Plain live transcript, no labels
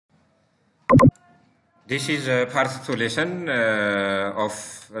This is a part 2 lesson of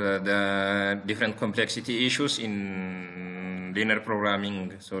the different complexity issues in linear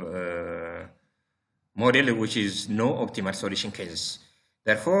programming model, which is no optimal solution cases.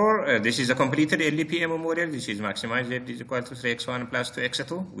 Therefore, this is a completed LPM model. This is maximized z is equal to 3x1 plus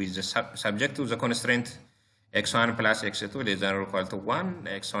 2x2 with the subject to the constraint x1 plus x2 less than or equal to 1,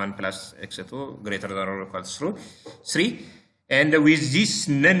 x1 plus x2 greater than or equal to 3. And with this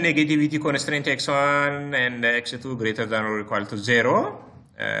non-negativity constraint x1 and x2 greater than or equal to 0,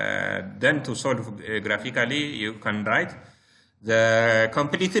 then to solve graphically, you can write the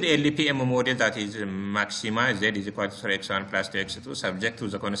completed LPM model that is maximized z is equal to 3x1 plus 2x2 subject to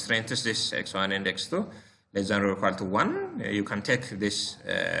the constraints this x1 and x2 less than or equal to 1. You can take this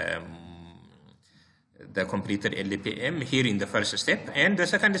the completed LPM here in the first step, and the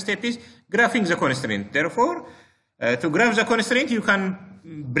second step is graphing the constraint. Therefore, to graph the constraint, you can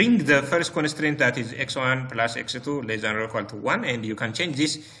bring the first constraint that is x1 plus x2 less than or equal to 1, and you can change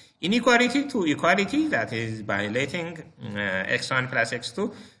this inequality to equality, that is by letting x1 plus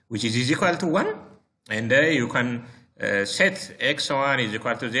x2, which is equal to 1, and you can set x1 is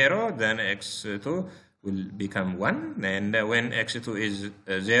equal to 0, then x2 will become 1, and when x2 is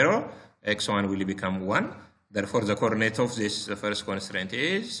 0, x1 will become 1. Therefore, the coordinate of this first constraint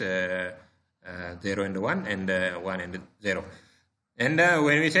is 0 and 1 and 1 and 0. And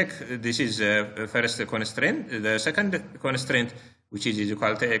when we take this is first constraint, the second constraint, which is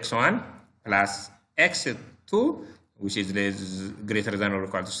equal to x1 plus x2, which is greater than or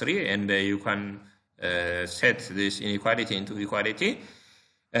equal to 3, and you can set this inequality into equality,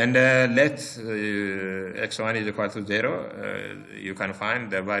 and let x1 is equal to 0, you can find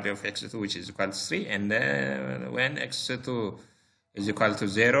the value of x2, which is equal to 3, and when x2 is equal to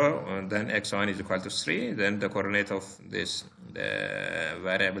 0, then x1 is equal to 3, then the coordinate of this the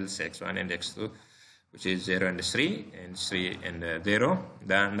variables x1 and x2, which is 0 and 3 and 3 and 0.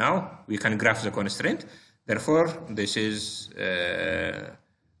 Then now we can graph the constraint. Therefore, this is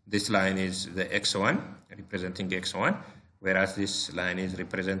this line is the x1 representing x1, whereas this line is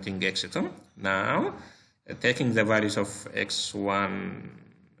representing x2. Now, taking the values of x1,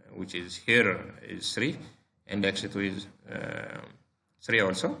 which is here, is 3, and x2 is 3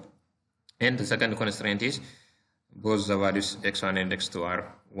 also. And the second constraint is both the values x1 and x2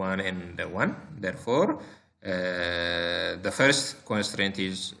 are 1 and 1. Therefore, the first constraint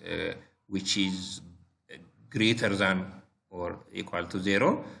is which is greater than or equal to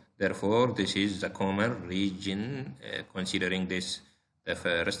 0. Therefore, this is the common region considering this the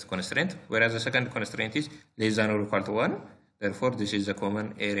first constraint, whereas the second constraint is less than or equal to 1. Therefore, this is the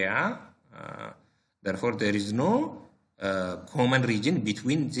common area. Therefore, there is no common region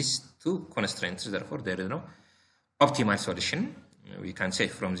between these two constraints. Therefore, there is no optimal solution, we can say,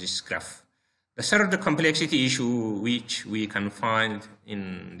 from this graph. The third complexity issue which we can find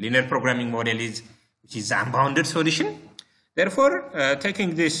in linear programming model is which is unbounded solution. Therefore,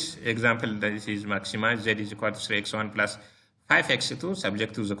 taking this example that is maximized z is equal to 3x1 plus 5x2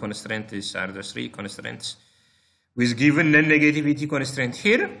 subject to the constraint, these are the three constraints with given non-negativity constraint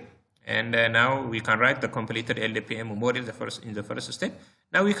here. And now we can write the completed LPM model in the first step.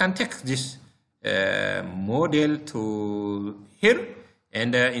 Now we can take this model to here,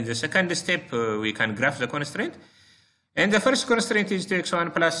 and in the second step we can graph the constraint. And the first constraint is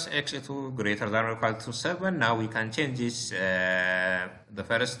x1 plus x2 greater than or equal to 7. Now we can change this the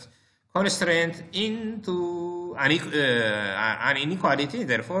first constraint into an inequality.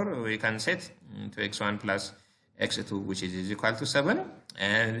 Therefore, we can set to x1 plus x2, which is equal to 7,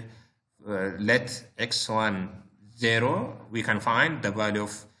 and let x1 0, we can find the value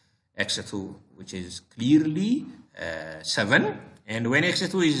of x2, which is clearly 7. And when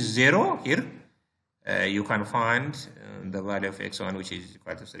x2 is 0 here, you can find the value of x1, which is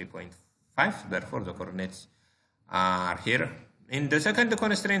equal to 3.5. Therefore, the coordinates are here. In the second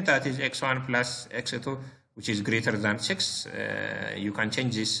constraint, that is x1 plus x2, which is greater than 6, you can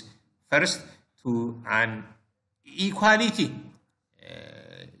change this first to an equality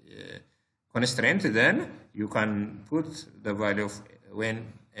constraint. Then you can put the value of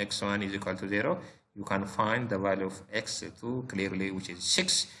when x1 is equal to 0, you can find the value of x2 clearly, which is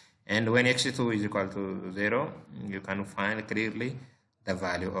 6. And when x2 is equal to 0, you can find clearly the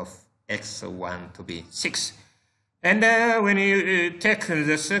value of x1 to be 6. And when you take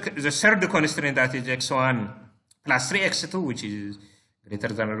the third constraint, that is x1 plus 3x2, which is greater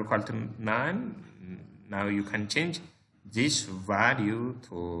than or equal to 9, now you can change this value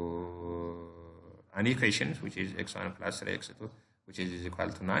to an equation, which is x1 plus 3x2, which is equal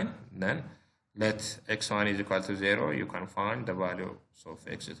to 9. Then let x1 is equal to 0, you can find the value of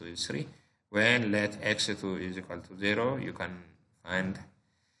x2 is 3, when let x2 is equal to 0, you can find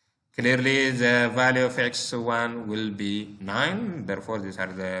clearly the value of x1 will be 9. Therefore, these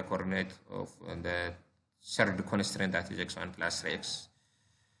are the coordinates of the third constraint, that is x1 plus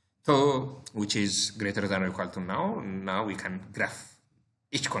x2, which is greater than or equal to now. Now we can graph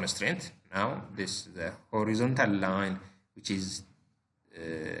each constraint. Now this is the horizontal line, which is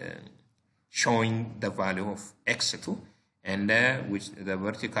showing the value of x2, and which the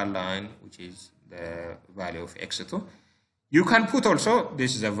vertical line, which is the value of x2. You can put also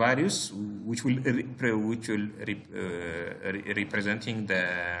this is the values which will representing the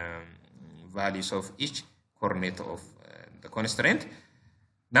values of each coordinate of the constraint.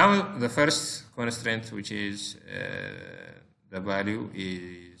 Now the first constraint, which is the value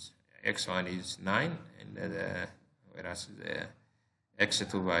is x1 is 9, and whereas the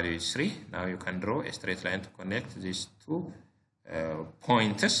x2 value is 3. Now you can draw a straight line to connect these two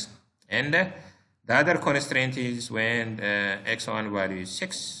points, and the other constraint is when x1 value is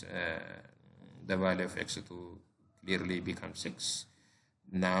 6, the value of x2 clearly becomes 6.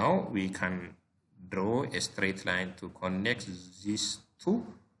 Now we can draw a straight line to connect these two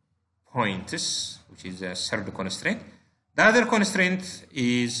points, which is a third constraint. The other constraint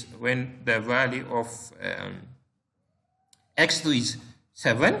is when the value of x2 is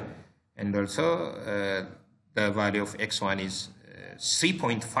 7, and also the value of x1 is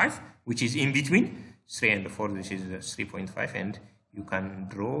 3.5, which is in between 3 and 4. This is 3.5, and you can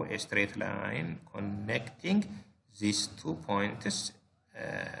draw a straight line connecting these 2 points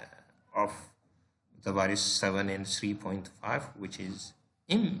of the values 7 and 3.5, which is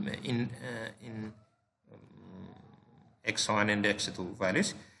in x1 and x2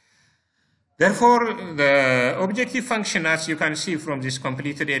 values. Therefore, the objective function, as you can see from this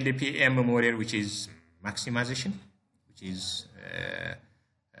completed LPM model, which is maximization, which is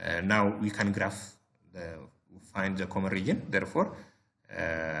now we can graph find the common region. Therefore,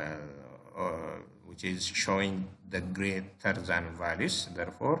 which is showing the greater than values.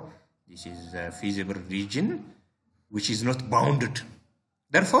 Therefore, this is a feasible region which is not bounded.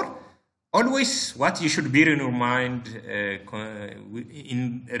 Therefore, always what you should bear in your mind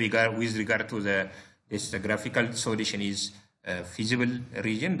with regard to this graphical solution is feasible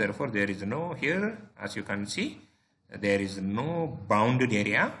region. Therefore, there is no here, as you can see, there is no bounded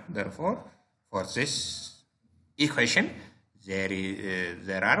area. Therefore, for this equation,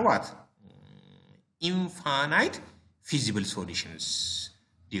 there are what? Infinite feasible solutions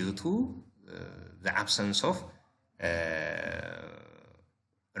due to the absence of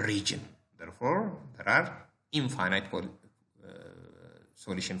region. Therefore, there are infinite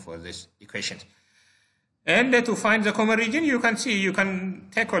solutions for this equation. And to find the common region, you can see, you can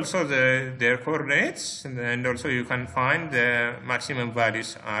take also their coordinates, and also you can find the maximum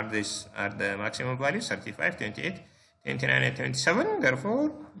values are the maximum values 35, 28, 29, and 27.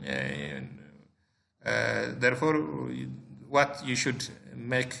 Therefore, what you should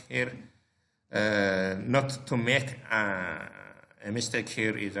make here, not to make a mistake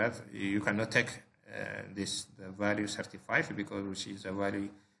here, is that you cannot take the value 35, because which is a value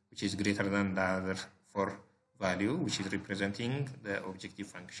which is greater than the other 4 value, which is representing the objective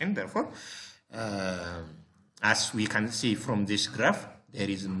function. Therefore, as we can see from this graph, there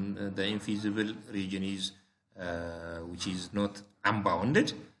is the infeasible region is which is not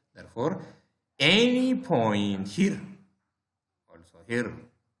unbounded. Therefore, any point here, also here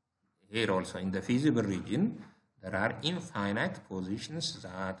also in the feasible region, there are infinite positions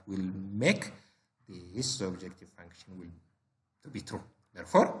that will make this objective function to be true.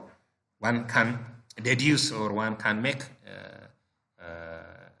 Therefore, one can deduce, or one can make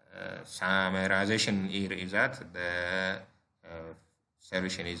summarization here is that the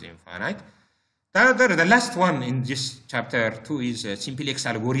solution is infinite. The last one in this chapter 2 is simplex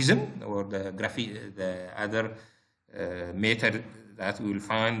algorithm, or the other method that we will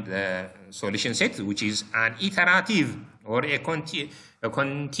find the solution set, which is an iterative or a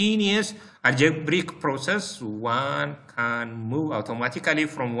continuous algebraic process. One can move automatically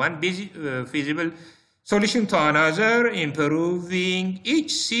from one feasible solution to another, improving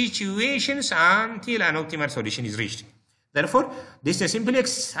each situation until an optimal solution is reached. Therefore, this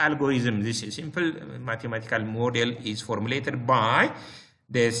simplex algorithm, this simple mathematical model, is formulated by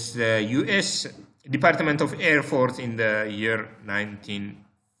this U.S. Department of Air Force in the year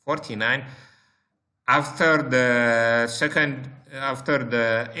 1949, after the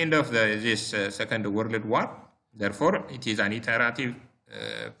end of this Second World War. Therefore, it is an iterative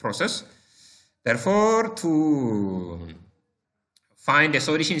process. Therefore, to find a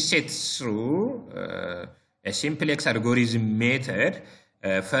solution set through a simplex algorithm method,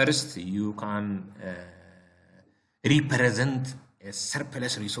 First, you can represent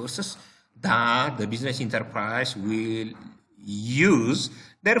surplus resources that the business enterprise will use.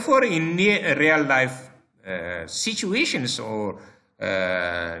 Therefore, in real life situations, or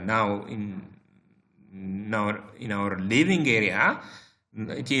now in our living area,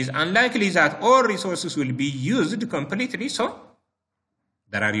 it is unlikely that all resources will be used completely. So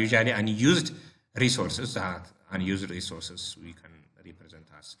there are usually unused resources. Unused resources we can represent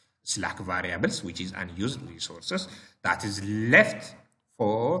as slack variables, which is unused resources that is left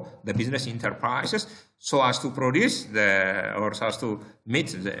for the business enterprises so as to produce or so as to meet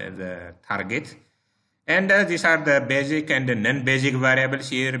the target. And these are the basic and the non-basic variables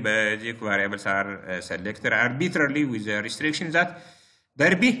here. Basic variables are selected arbitrarily with the restriction that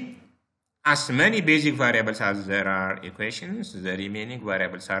there be as many basic variables as there are equations. The remaining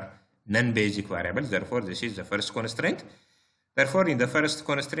variables are non-basic variables. Therefore, this is the first constraint. Therefore, in the first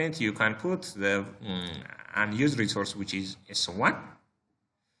constraint, you can put the unused resource, which is S1.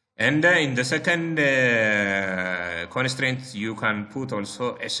 And in the second constraint, you can put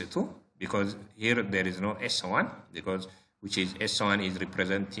also S2, because here there is no S1, because which is S1 is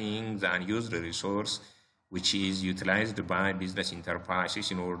representing the unused resource which is utilized by business enterprises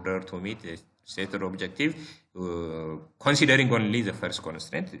in order to meet the stated objective, considering only the first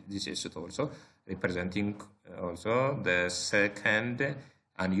constraint. This is also representing also the second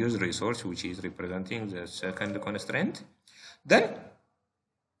unused resource, which is representing the second constraint. Then,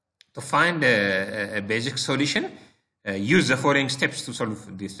 to find a basic solution, use the following steps to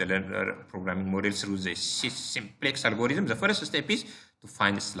solve this programming model through the simplex algorithm. The first step is to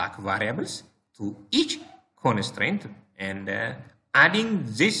find slack variables to each constraint, and adding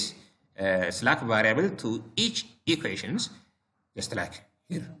this slack variable to each equations, just like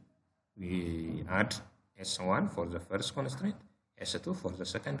here. We add S1 for the first constraint, S2 for the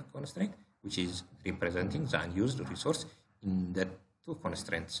second constraint, which is representing the unused resource in the two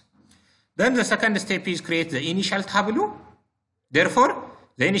constraints. Then the second step is create the initial tableau. Therefore,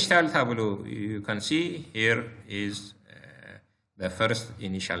 the initial tableau, you can see here is the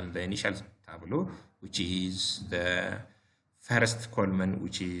initial tableau, which is the first column,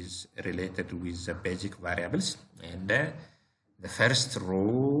 which is related with the basic variables, and the first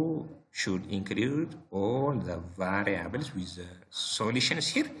row should include all the variables with the solutions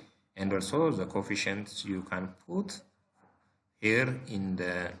here, and also the coefficients you can put here in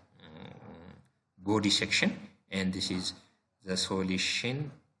the body section. And this is the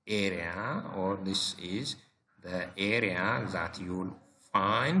solution area, or this is the area that you'll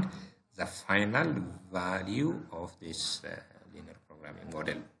find the final value of this linear programming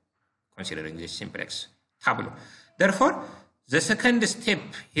model, considering this simplex tableau. Therefore, the second step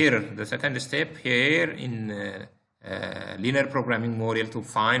here in linear programming model to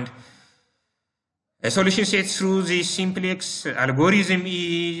find a solution set through the simplex algorithm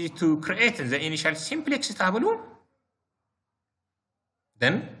is to create the initial simplex tableau.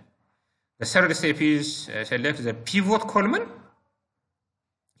 Then the third step is select the pivot column.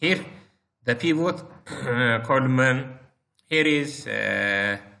 Here, the pivot column here is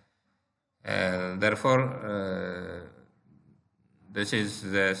therefore this is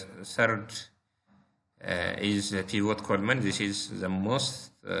the third is the pivot column. This is the most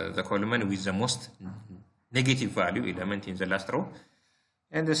the column with the most negative value element in the last row.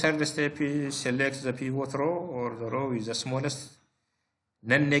 And the third step is select the pivot row, or the row with the smallest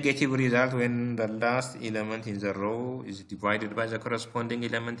non-negative result when the last element in the row is divided by the corresponding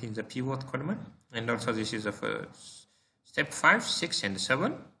element in the pivot column. And also this is the first step 5, 6, and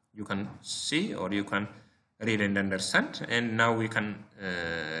 7. You can see, or you can read and understand. And now we can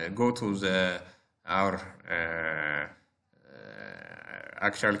go to our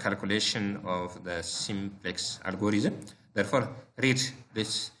actual calculation of the simplex algorithm. Therefore, read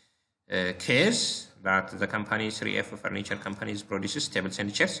this case that the company 3F Furniture Companies produces tables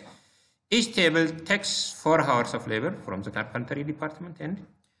and chairs. Each table takes 4 hours of labor from the carpentry department and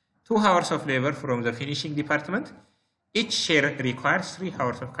 2 hours of labor from the finishing department. Each chair requires 3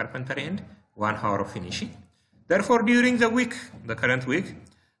 hours of carpentry and 1 hour of finishing. Therefore, during the week, the current week,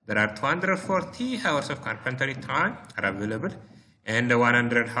 there are 240 hours of carpentry time are available and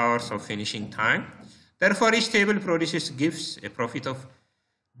 100 hours of finishing time. Therefore, each table gives a profit of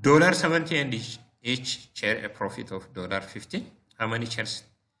 $70 and each chair a profit of $50. How many chairs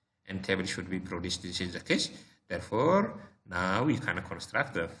and tables should be produced? This is the case. Therefore, now we can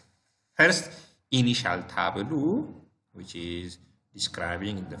construct the first initial tableau, which is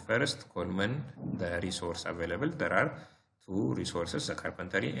describing in the first column the resource available. There are 2 resources, the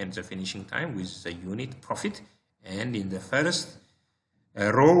carpentry and the finishing time with the unit profit. And in the first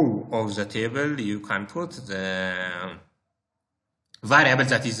row of the table, you can put the variable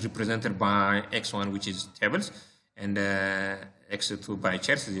that is represented by x1, which is tables, and x2 by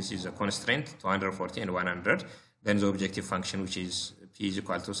chairs. This is a constraint, 240 and 100. Then the objective function, which is p is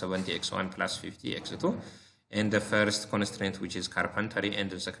equal to 70 x1 plus 50 x2. And the first constraint, which is carpentry, and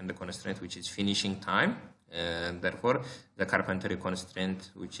the second constraint, which is finishing time. Therefore, the carpentry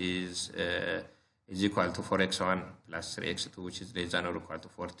constraint, which is equal to 4x1 plus 3x2, which is less than or equal to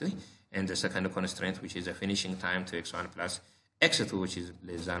 40. And the second constraint, which is the finishing time, 2x1 plus x2, which is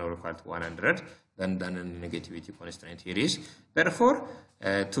less than or equal to 100. Then the negativity constraint here is. Therefore,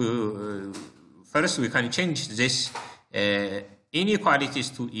 first we can change this inequalities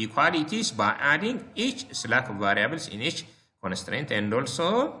to equalities by adding each slack variables in each constraint. And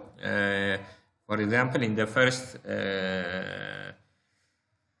also, for example, in the first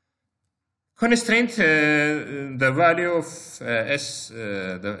constraint, the value of S,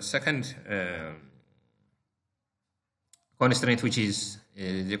 the second constraint, which is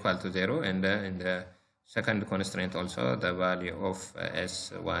equal to 0, and in the second constraint also the value of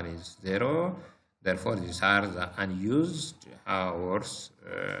S1 is 0. Therefore, these are the unused hours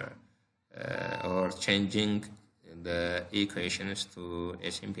or changing the equations to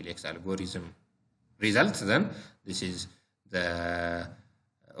a simplex algorithm result. Then this is the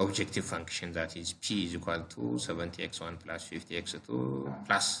objective function, that is p is equal to 70x1 plus 50x2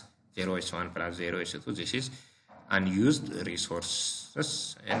 plus 0x1 plus 0x2. This is unused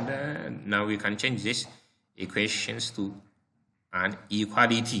resources, and now we can change these equations to an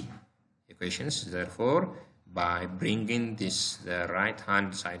equality equations. Therefore, by bringing this the right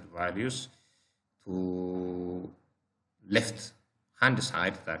hand side values to left hand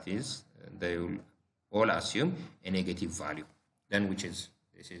side, that is, they will all assume a negative value. Then this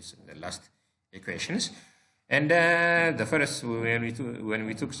is the last equations. And the first, when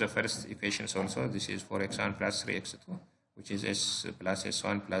we took the first equations also, this is 4x1 plus 3x2, which is s plus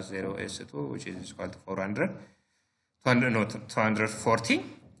s1 plus 0 s2, which is equal to 240.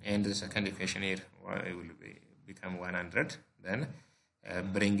 And the second equation here will become 100. Then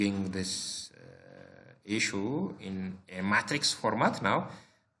bringing this issue in a matrix format. Now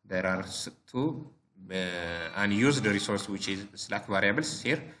there are two unused resource, which is slack variables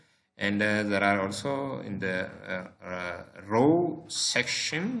here. And there are also in the row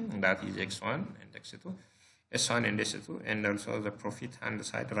section, that is x1 and x2, s1 and s2, and also the profit hand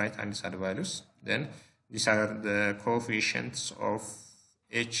side, right hand side values. Then these are the coefficients of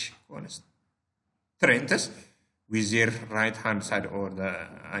each constraint with their right hand side or the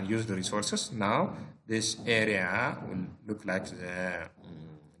unused resources. Now this area will look like the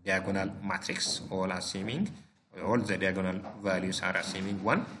diagonal matrix, all the diagonal values are assuming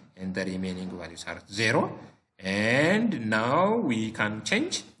 1, and the remaining values are 0. And now we can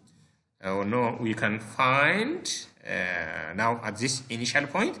change, we can find now at this initial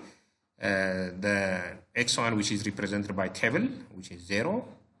point the x1, which is represented by table, which is 0.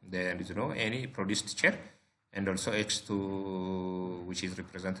 There is no any produced chair. And also x2, which is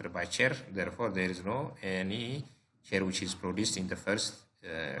represented by chair. Therefore, there is no any chair which is produced in the first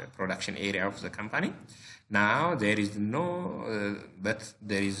production area of the company. Now there is no, but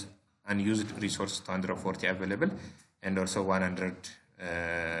there is unused resource 240 available, and also 100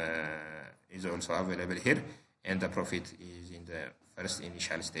 is also available here, and the profit is in the first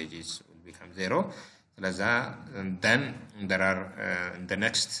initial stages will become 0. And then there are in the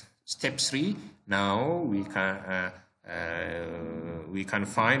next step 3. Now we can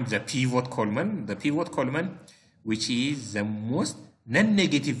find the pivot column. The pivot column, which is the most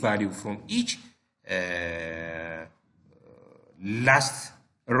non-negative value from each last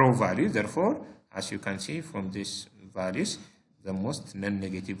row value. Therefore, as you can see from these values, the most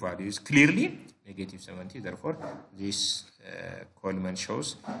non-negative value is clearly negative 70. Therefore, this column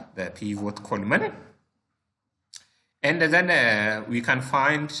shows the pivot column. And then we can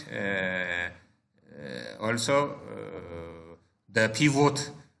find also the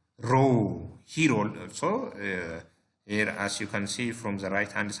pivot row here also. Here, as you can see from the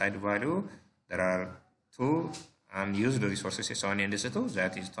right hand side value, there are two unused resources, S1 and S2,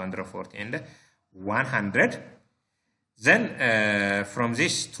 that is 240 and 100. Then from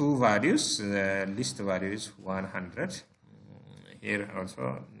these two values, the least value is 100. Here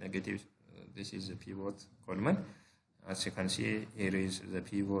also negative, this is the pivot column. As you can see, here is the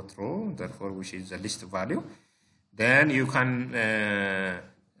pivot row, therefore which is the least value. Then you can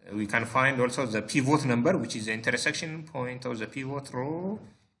we can find also the pivot number, which is the intersection point of the pivot row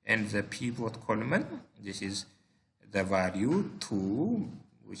and the pivot column. This is the value 2,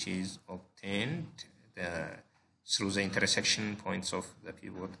 which is obtained through the intersection points of the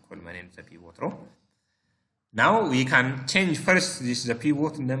pivot column and the pivot row. Now we can change first this the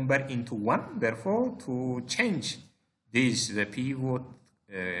pivot number into 1. Therefore, to change this the pivot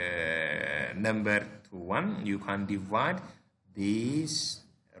number to 1, you can divide this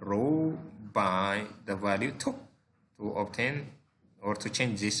row by the value 2 to obtain or to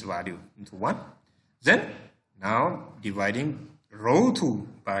change this value into 1. Then now dividing row 2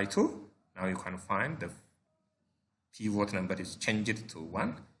 by 2, now you can find the pivot number is changed to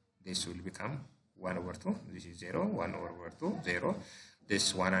 1. This will become 1 over 2. This is 0. 1 over 2, 0.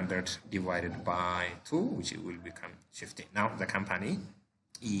 This 100 divided by 2, which will become 50. Now the company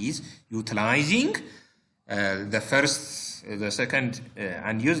is utilizing the second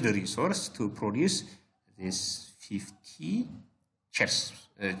unused resource to produce this 50 shares,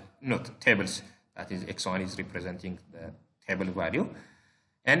 not tables. That is X1 is representing the table value.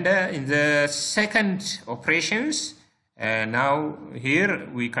 And in the second operations, now here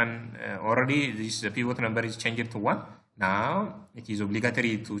we can already this pivot number is changed to 1. Now it is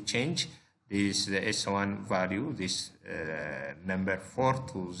obligatory to change this the S1 value, this number 4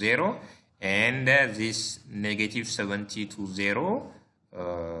 to 0, and this negative 70 to 0,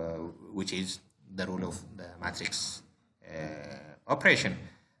 which is the rule of the matrix operation.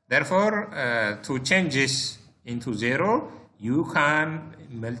 Therefore, to change this into 0, you can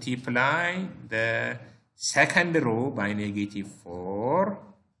multiply the second row by negative 4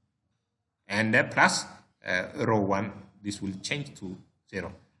 and plus row 1. This will change to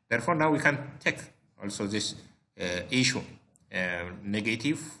 0. Therefore, now we can take also this issue.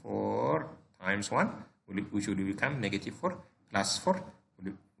 Negative 4 times 1, which will become negative 4 plus 4,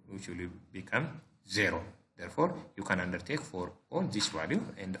 which will become 0. Therefore, you can undertake for all this value,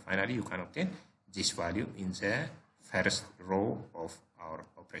 and finally you can obtain this value in the first row of our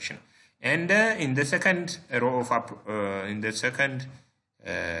operation. And in the second row of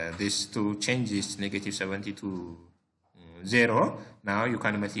this to change this negative 70 to 0, now you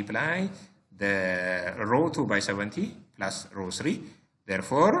can multiply the row 2 by 70 plus row 3.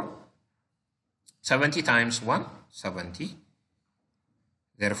 Therefore, 70 times 1, 70.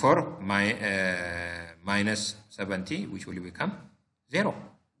 Therefore, minus 70, which will become 0.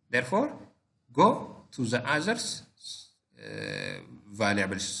 Therefore, go to the others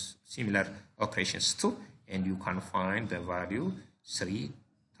variables, similar operations too, and you can find the value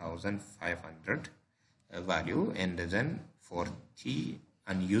 3,500 value, and then 40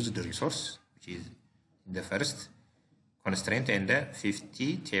 unused resource, which is the first constraint, and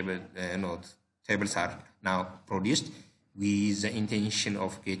 50 tables are now produced with the intention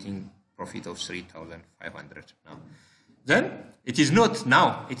of getting profit of 3,500 now. Then it is not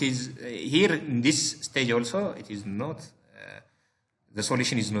now, it is here in this stage also, it is not, the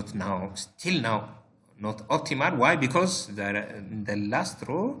solution is not now, still now not optimal. Why? Because in the last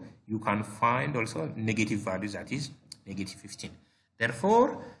row you can find also negative values, that is negative 15.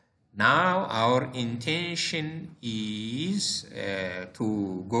 Therefore, now our intention is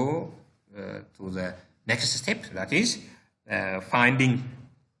to go to the next step, that is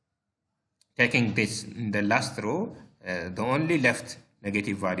taking this in the last row, the only left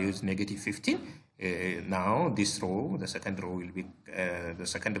negative value is negative 15. Now this row, the second row will be, the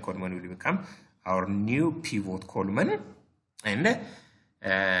second column will become our new pivot column, and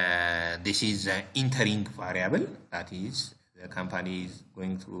this is the entering variable, that is the company is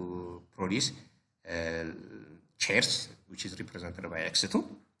going to produce shares, which is represented by X2.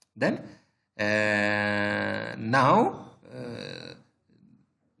 Then now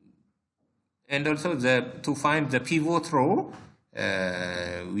and also to find the pivot row,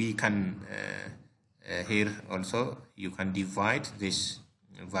 we can here also you can divide these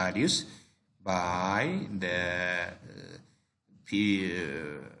values by the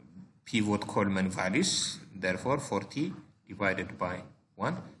pivot column values. Therefore, 40 divided by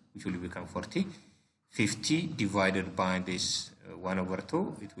 1, which will become 40. 50 divided by this 1 over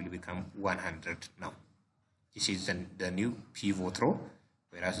 2, it will become 100 now. This is the new pivot row,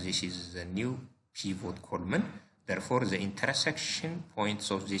 whereas this is the new pivot column. Therefore, the intersection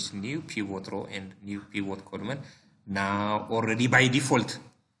points of this new pivot row and new pivot column now already by default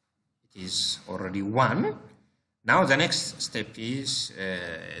it is already 1. Now the next step is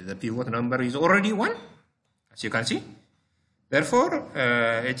the pivot number is already 1, as you can see. Therefore,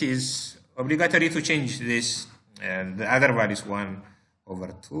 it is obligatory to change this the other values 1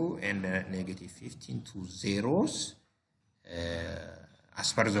 over 2 and negative 15 to zeros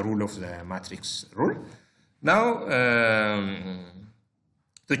as per the rule of the matrix rule. Now,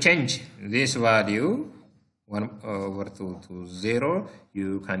 to change this value 1 over 2 to 0,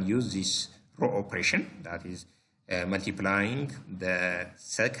 you can use this row operation, that is multiplying the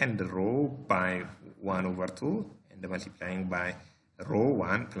second row by 1 over 2 and multiplying by row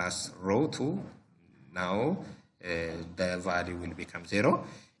 1 plus row 2. Now the value will become 0.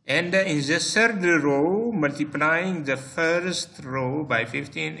 And in the third row, multiplying the first row by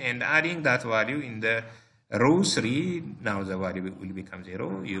 15 and adding that value in the row 3, now the value will become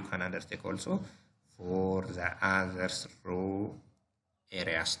 0. You can undertake also for the other row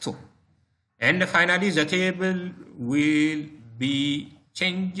areas too. And finally, the table will be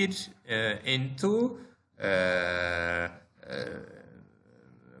changed into,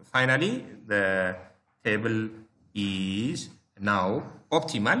 finally, the table is now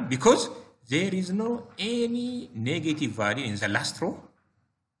optimal because there is no any negative value in the last row.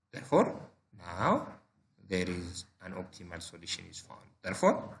 Therefore, now there is an optimal solution is found.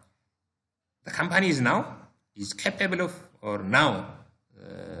 Therefore, the company is now capable of, or now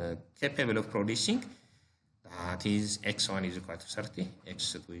capable of producing, that is x1 is equal to 30,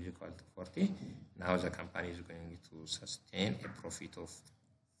 x2 is equal to 40. Now the company is going to sustain a profit of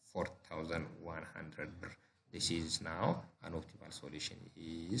 4,100. This is now an optimal solution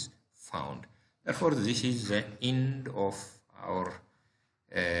is found. Therefore, this is the end of our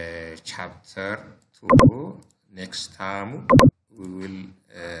chapter 2. Next time we will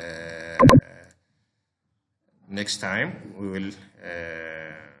next time we will